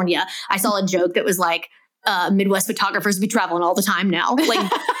California. I saw a joke that was like Midwest photographers be traveling all the time now,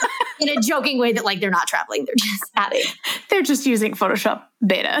 like in a joking way that like they're not traveling, they're just adding. They're just using Photoshop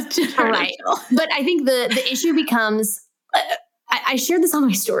Beta. Right. But I think the issue becomes, I shared this on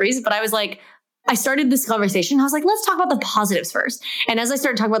my stories, but I was like, I started this conversation. I was like, let's talk about the positives first. And as I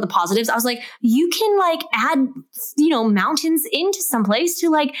started talking about the positives, I was like, you can like add, mountains into some place to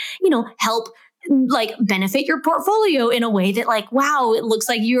like, help like benefit your portfolio in a way that like, wow, it looks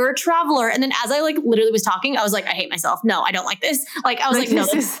like you're a traveler. And then as I like literally was talking, I was like, I hate myself. No, I don't like this. Like, I was like, no,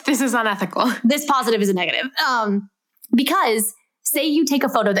 this is unethical. This positive is a negative. Because say you take a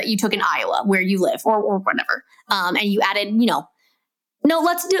photo that you took in Iowa where you live or whatever. And you added, no,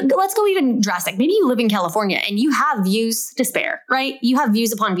 let's go even drastic. Maybe you live in California and you have views to spare, right? You have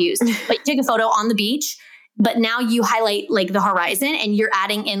views upon views, but you take a photo on the beach, but now you highlight like the horizon and you're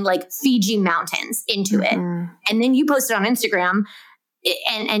adding in like Fiji mountains into it. And then you post it on Instagram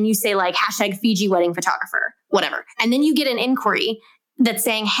and you say like hashtag Fiji wedding photographer, whatever. And then you get an inquiry that's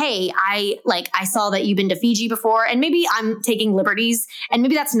saying, hey, I saw that you've been to Fiji before, and maybe I'm taking liberties, and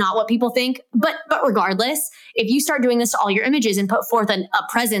maybe that's not what people think. But regardless, if you start doing this to all your images and put forth a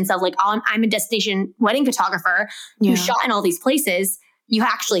presence of like, oh, I'm a destination wedding photographer who shot in all these places, you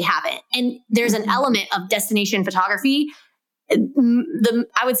actually have it. And there's an element of destination photography.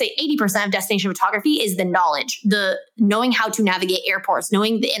 I would say 80% of destination photography is the knowledge, the knowing how to navigate airports,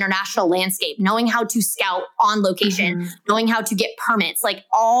 knowing the international landscape, knowing how to scout on location, knowing how to get permits, like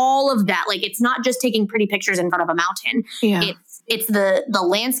all of that. Like it's not just taking pretty pictures in front of a mountain. Yeah. It's the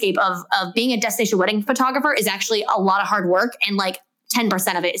landscape of being a destination wedding photographer is actually a lot of hard work. And like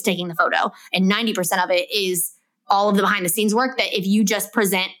 10% of it is taking the photo and 90% of it is all of the behind the scenes work that if you just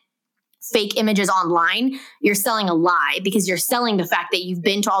present fake images online, you're selling a lie because you're selling the fact that you've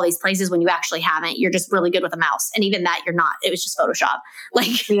been to all these places when you actually haven't. You're just really good with a mouse. And even that you're not. It was just Photoshop.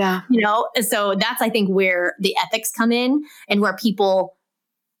 Like, so that's, I think, where the ethics come in and where people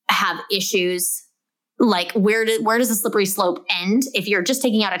have issues. Like where does the slippery slope end? If you're just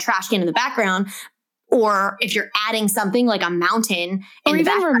taking out a trash can in the background, or if you're adding something like a mountain or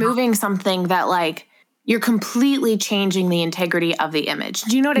even removing something that like, you're completely changing the integrity of the image.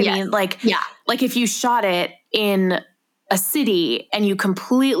 Do you know what I mean? Like if you shot it in a city and you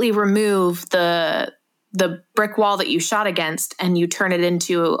completely remove the brick wall that you shot against and you turn it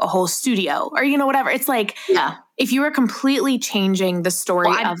into a whole studio or, whatever. It's like, if you were completely changing the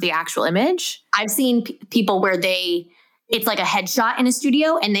story of the actual image. I've seen people where it's like a headshot in a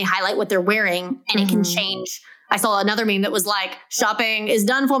studio and they highlight what they're wearing and it can change. I saw another meme that was like, shopping is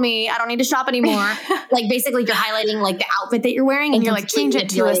done for me. I don't need to shop anymore. Like basically you're highlighting like the outfit that you're wearing. And you're like, change it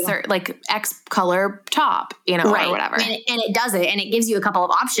to a certain like X color top, or whatever. And it does it. And it gives you a couple of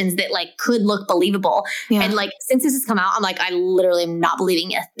options that like could look believable. Yeah. And like, since this has come out, I'm like, I literally am not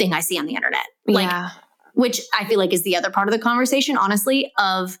believing a thing I see on the internet. Like, which I feel like is the other part of the conversation, honestly,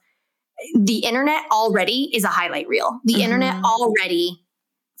 of the internet already is a highlight reel. The internet already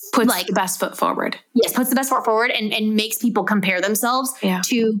puts the best foot forward. Yes, puts the best foot forward and makes people compare themselves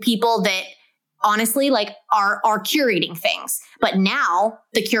to people that honestly like are curating things. But now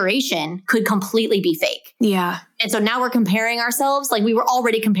the curation could completely be fake. Yeah. And so now we're comparing ourselves. Like we were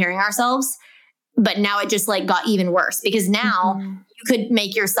already comparing ourselves, but now it just like got even worse because now you could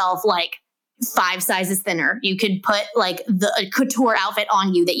make yourself like 5 sizes thinner. You could put like a couture outfit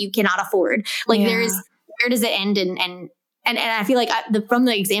on you that you cannot afford. Like where does it end? And I feel like from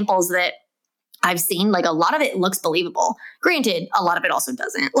the examples that I've seen, like a lot of it looks believable. Granted, a lot of it also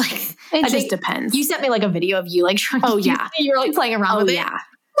doesn't. Like it just depends. You sent me like a video of you like trying. Oh yeah, you were like playing around with it. Yeah,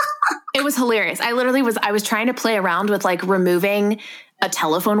 it was hilarious. I was trying to play around with like removing a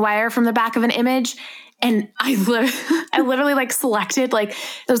telephone wire from the back of an image. And I literally like selected like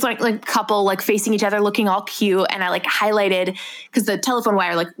there was like couple like facing each other looking all cute, and I like highlighted because the telephone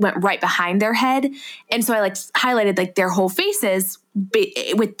wire like went right behind their head, and so I like highlighted like their whole faces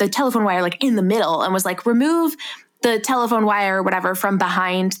with the telephone wire like in the middle, and was like remove the telephone wire or whatever from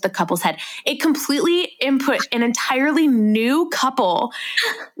behind the couple's head. It completely input an entirely new couple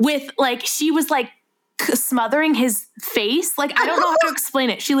with like she was like smothering his face. Like, I don't know how to explain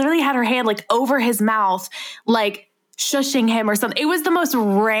it. She literally had her hand like over his mouth, like shushing him or something. It was the most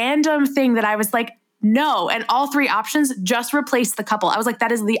random thing that I was like, no. And all 3 options just replaced the couple. I was like,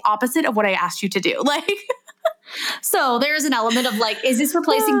 that is the opposite of what I asked you to do. Like, so there's an element of like, is this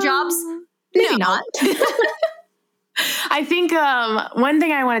replacing jobs? Maybe not. I think one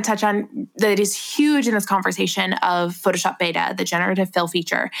thing I want to touch on that is huge in this conversation of Photoshop Beta, the generative fill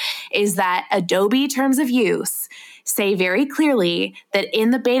feature, is that Adobe terms of use say very clearly that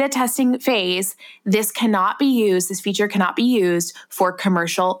in the beta testing phase, this feature cannot be used for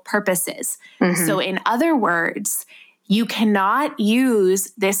commercial purposes. Mm-hmm. So in other words, you cannot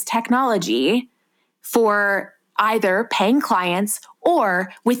use this technology for either paying clients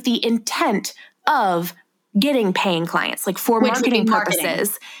or with the intent of getting paying clients, like for marketing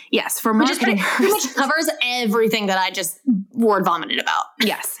purposes. Yes, for marketing purposes. Which covers everything that I just word vomited about.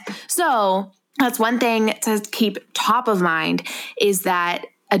 Yes. So that's one thing to keep top of mind is that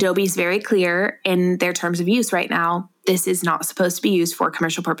Adobe's very clear in their terms of use right now. This is not supposed to be used for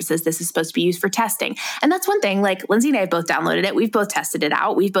commercial purposes. This is supposed to be used for testing. And that's one thing, like Lindsay and I have both downloaded it. We've both tested it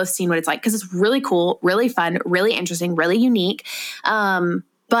out. We've both seen what it's like because it's really cool, really fun, really interesting, really unique.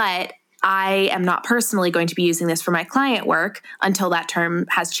 But I am not personally going to be using this for my client work until that term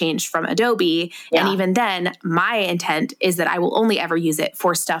has changed from Adobe. Yeah. And even then, my intent is that I will only ever use it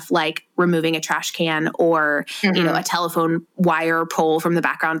for stuff like removing a trash can or, a telephone wire pull from the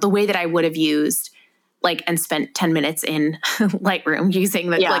background, the way that I would have used like and spent 10 minutes in Lightroom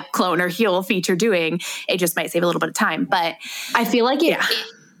using the like clone or heal feature doing. It just might save a little bit of time. But I feel like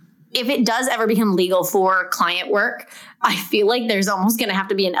if it does ever become legal for client work, I feel like there's almost going to have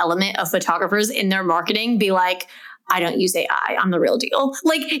to be an element of photographers in their marketing be like, I don't use AI. I'm the real deal.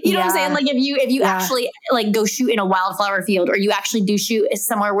 Like, you know what I'm saying? Like if you actually like go shoot in a wildflower field or you actually do shoot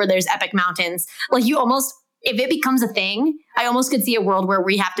somewhere where there's epic mountains, like you almost, if it becomes a thing, I almost could see a world where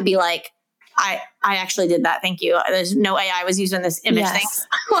we have to be like, I actually did that. Thank you. There's no AI was used in this image thing.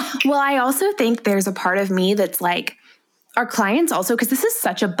 Well, I also think there's a part of me that's like, our clients also, because this is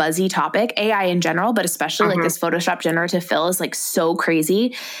such a buzzy topic, AI in general, but especially like this Photoshop generative fill is like so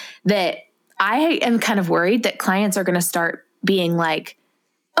crazy that I am kind of worried that clients are going to start being like,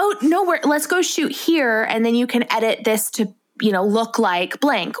 oh, no, let's go shoot here. And then you can edit this to, look like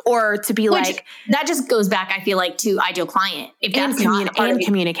blank or to be like. That just goes back, I feel like, to ideal client. If and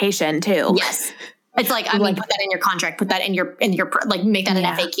communication too. Yes. It's like, I mean, put that in your contract, put that in your like make that an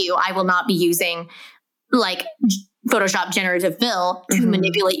FAQ. I will not be using like Photoshop generative fill to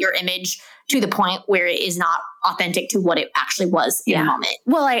manipulate your image to the point where it is not authentic to what it actually was in the moment.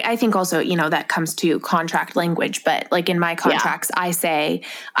 Well, I think also, that comes to contract language, but like in my contracts, I say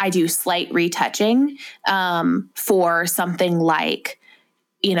I do slight retouching for something like,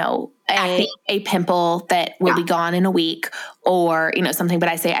 a pimple that will be gone in a week or, something, but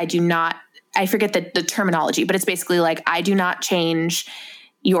I say I do not, I forget the terminology, but it's basically like I do not change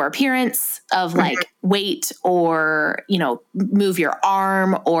your appearance of like weight or, move your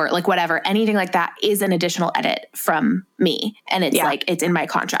arm or like whatever, anything like that is an additional edit from me. And it's like, it's in my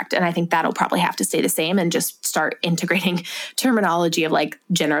contract. And I think that'll probably have to stay the same and just start integrating terminology of like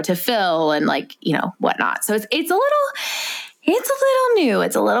generative fill and like, whatnot. So it's a little new.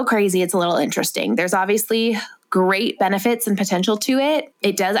 It's a little crazy. It's a little interesting. There's obviously great benefits and potential to it.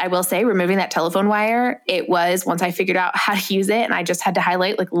 It does, I will say, removing that telephone wire, it was once I figured out how to use it and I just had to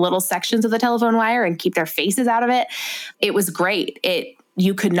highlight like little sections of the telephone wire and keep their faces out of it. It was great.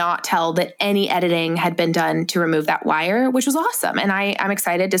 You could not tell that any editing had been done to remove that wire, which was awesome. And I'm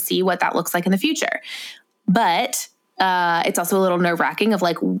excited to see what that looks like in the future. But it's also a little nerve-wracking of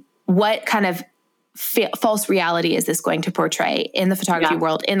like, what kind of false reality is this going to portray in the photography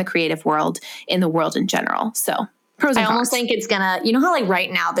world, in the creative world, in the world in general? So pros and cons. I almost think it's gonna, you know how like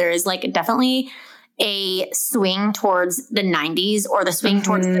right now there is like definitely a swing towards the 90s or the swing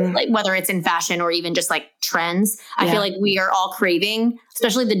towards like whether it's in fashion or even just like trends. I feel like we are all craving,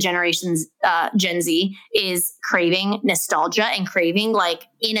 especially the generations, Gen Z is craving nostalgia and craving like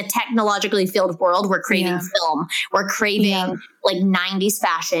in a technologically filled world, we're craving film. We're craving like 90s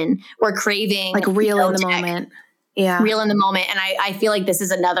fashion. We're craving like real in the moment. Yeah. Real in the moment. And I feel like this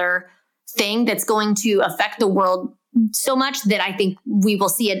is another thing that's going to affect the world so much that I think we will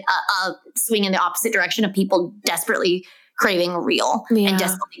see a swing in the opposite direction of people desperately craving real and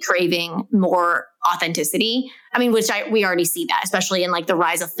desperately craving more authenticity. I mean, we already see that, especially in like the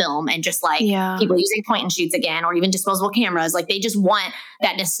rise of film and just like people using point and shoots again, or even disposable cameras. Like they just want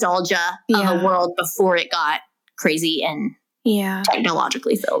that nostalgia of a world before it got crazy and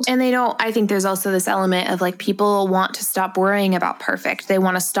technologically filled. And I think there's also this element of like people want to stop worrying about perfect. They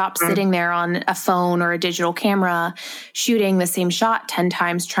want to stop sitting there on a phone or a digital camera, shooting the same shot 10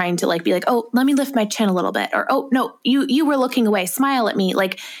 times, trying to like be like, oh, let me lift my chin a little bit. Or, oh no, you were looking away, smile at me.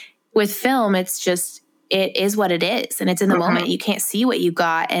 Like with film, it's just, it is what it is. And it's in the moment. You can't see what you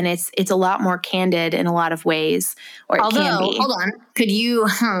got. And it's a lot more candid in a lot of ways. Or it can be. Hold on. Could you,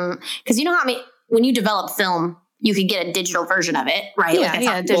 because you know how when you develop film, you could get a digital version of it, right? Yeah, like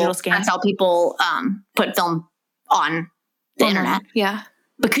that's digital scan. That's how people put film on the internet. Yeah.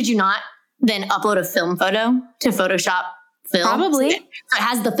 But could you not then upload a film photo to Photoshop film? Probably. So it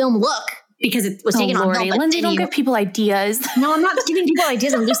has the film look because it was taken on film. Lindsay, don't give people ideas. No, I'm not giving people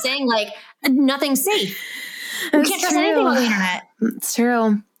ideas. I'm just saying like nothing's safe. We can't trust anything on the internet. It's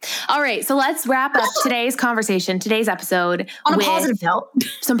true. All right. So let's wrap up today's conversation, today's episode on a positive note.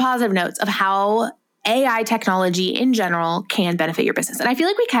 Some positive notes of how AI technology in general can benefit your business. And I feel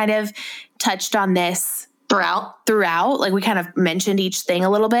like we kind of touched on this throughout. Like we kind of mentioned each thing a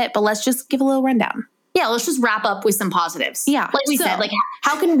little bit, but let's just give a little rundown. Yeah, let's just wrap up with some positives. Yeah. Like we said, like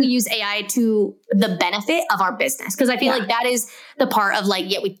how can we use AI to the benefit of our business? Because I feel like that is the part of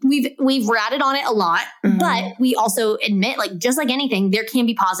like, we've ratted on it a lot, but we also admit like, just like anything, there can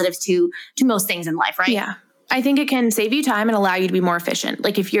be positives to most things in life, right? Yeah. I think it can save you time and allow you to be more efficient.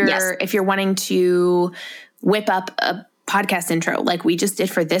 Like if you're wanting to whip up a podcast intro, like we just did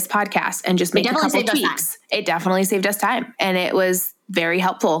for this podcast and just make a couple tweaks, it definitely saved us time. And it was very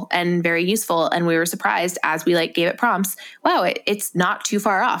helpful and very useful. And we were surprised as we like gave it prompts. Wow, it's not too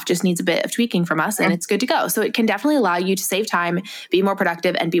far off, just needs a bit of tweaking from us and it's good to go. So it can definitely allow you to save time, be more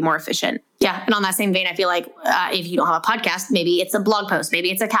productive and be more efficient. Yeah. And on that same vein, I feel like if you don't have a podcast, maybe it's a blog post, maybe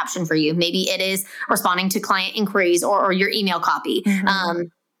it's a caption for you. Maybe it is responding to client inquiries or your email copy.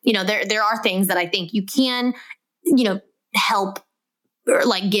 There are things that I think you can, help or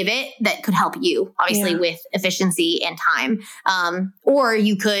like give it that could help you obviously with efficiency and time. Or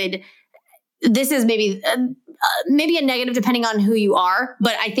you could, this is maybe a negative depending on who you are,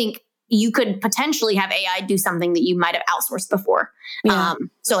 but I think you could potentially have AI do something that you might have outsourced before. Yeah.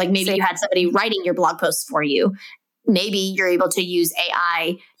 So like maybe you had somebody writing your blog posts for you. Maybe you're able to use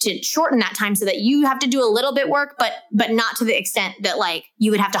AI to shorten that time so that you have to do a little bit work, but not to the extent that like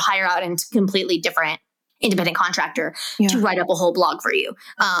you would have to hire out a completely different independent contractor to write up a whole blog for you.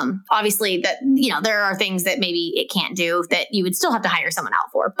 Obviously that, there are things that maybe it can't do that you would still have to hire someone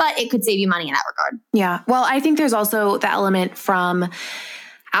out for, but it could save you money in that regard. Yeah. Well, I think there's also the element from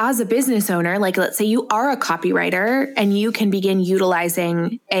as a business owner, like let's say you are a copywriter and you can begin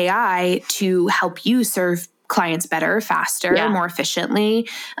utilizing AI to help you serve clients better, faster, more efficiently.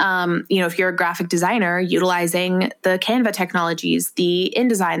 If you're a graphic designer, utilizing the Canva technologies, the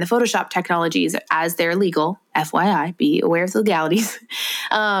InDesign, the Photoshop technologies as they're legal, FYI, be aware of the legalities,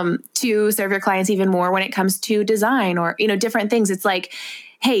 to serve your clients even more when it comes to design or, different things. It's like,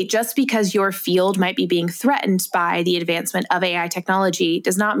 hey, just because your field might be being threatened by the advancement of AI technology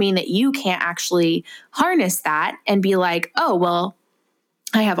does not mean that you can't actually harness that and be like, oh, well,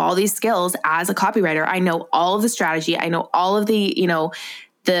 I have all these skills as a copywriter. I know all of the strategy. I know all of the,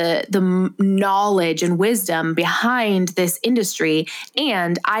 the knowledge and wisdom behind this industry.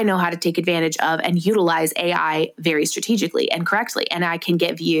 And I know how to take advantage of and utilize AI very strategically and correctly. And I can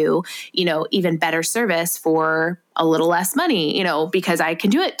give you, even better service for a little less money, because I can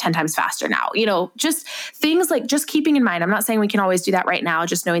do it 10 times faster now, just things like just keeping in mind. I'm not saying we can always do that right now,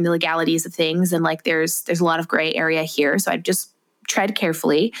 just knowing the legalities of things. And like, there's a lot of gray area here. So I just tread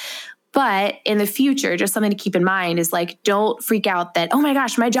carefully. But in the future, just something to keep in mind is like, don't freak out that, oh my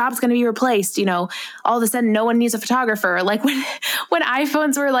gosh, my job's going to be replaced. All of a sudden no one needs a photographer. Like when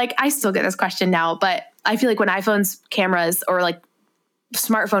iPhones were like, I still get this question now, but I feel like when iPhones cameras or like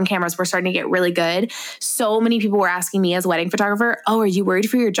smartphone cameras were starting to get really good, so many people were asking me as a wedding photographer, oh, are you worried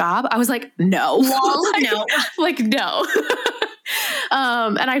for your job? I was like, no. No. Like, no.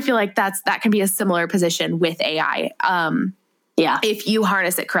 And I feel like that can be a similar position with AI. If you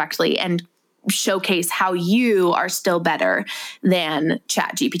harness it correctly and showcase how you are still better than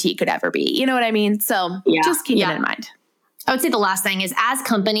ChatGPT could ever be. You know what I mean? So just keep it in mind. I would say the last thing is, as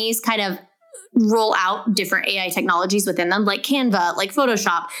companies kind of roll out different AI technologies within them, like Canva, like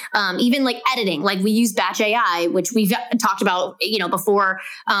Photoshop, even like editing, like we use Batch AI, which we've talked about, before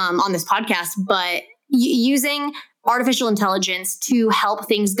on this podcast, but using artificial intelligence to help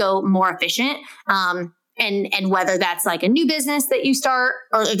things go more efficient. And whether that's like a new business that you start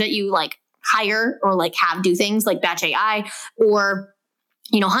or that you like hire or like have do things like Batch AI, or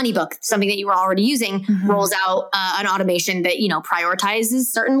Honeybook, something that you were already using, rolls out an automation that, prioritizes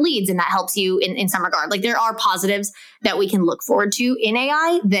certain leads. And that helps you in some regard. Like, there are positives that we can look forward to in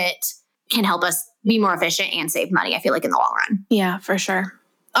AI that can help us be more efficient and save money, I feel like, in the long run. Yeah, for sure.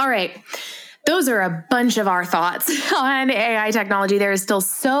 All right. Those are a bunch of our thoughts on AI technology. There is still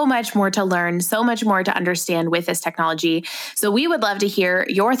so much more to learn, so much more to understand with this technology. So we would love to hear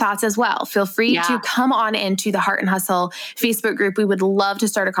your thoughts as well. Feel free to come on into the Heart and Hustle Facebook group. We would love to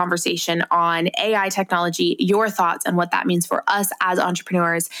start a conversation on AI technology, your thoughts and what that means for us as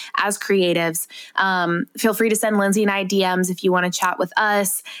entrepreneurs, as creatives. Feel free to send Lindsay and I DMs if you want to chat with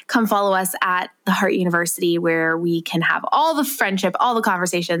us. Come follow us at the Heart University, where we can have all the friendship, all the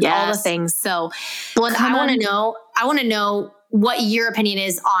conversations, all the things. So I want to know what your opinion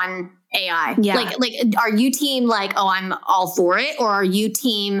is on AI. Yeah. Like, are you team like, oh, I'm all for it? Or are you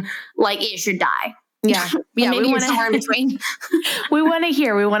team like, it should die? Yeah. Maybe we want somewhere in between. We want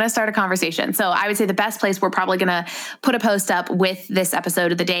to start a conversation. So I would say the best place, we're probably going to put a post up with this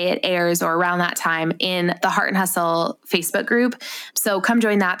episode of the day it airs or around that time in the Heart and Hustle Facebook group. So come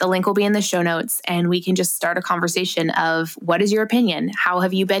join that. The link will be in the show notes, and we can just start a conversation of, what is your opinion? How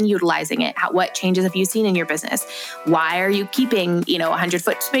have you been utilizing it? What changes have you seen in your business? Why are you keeping,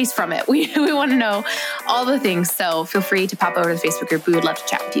 100-foot space from it? We want to know all the things. So feel free to pop over to the Facebook group. We would love to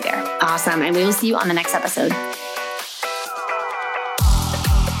chat with you there. Awesome. And we will see you on the next episode.